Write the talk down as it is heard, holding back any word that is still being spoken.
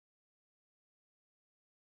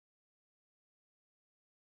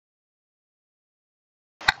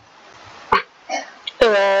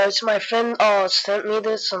So my friend sent me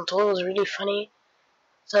this and told it was really funny.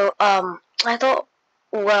 So I thought,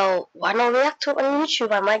 well, why not react to it on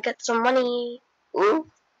YouTube? I might get some money. Ooh.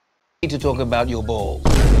 Need to talk about your balls.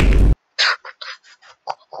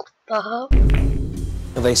 Uh-huh.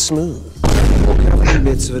 Are they smooth? Or covering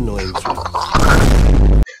bits of annoying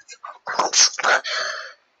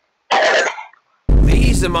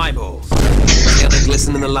These are my balls. See how they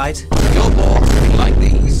glisten in the light? Your balls will be like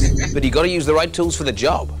these. But you gotta use the right tools for the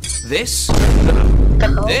job. This?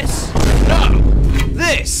 No. This? No.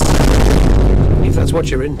 This! If that's what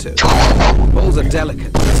you're into. Balls are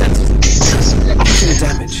delicate, sensitive, easy to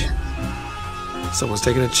damage. Someone's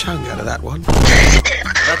taken a chunk out of that one.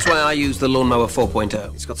 That's why I use the Lawnmower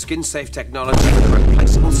 4.0. It's got skin-safe technology with a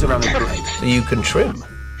replaceable ceramic blade, so you can trim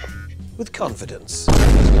with confidence.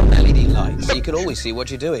 It's got LED lights, so you can always see what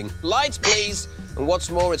you're doing. Lights, please! And what's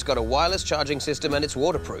more, it's got a wireless charging system and it's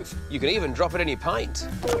waterproof. You can even drop it in your pint.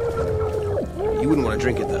 You wouldn't want to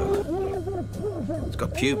drink it, though. It's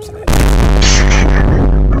got pubes in it.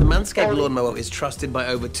 The Manscaped Lawnmower is trusted by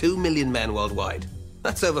over 2 million men worldwide.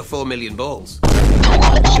 That's over 4 million balls.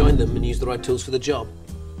 Join them and use the right tools for the job.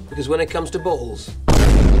 Because when it comes to balls,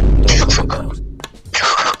 don't worry about.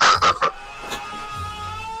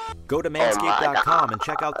 Go to manscaped.com and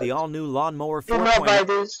check out the all-new Lawnmower 4.0. Do not buy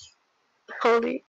this. Holy.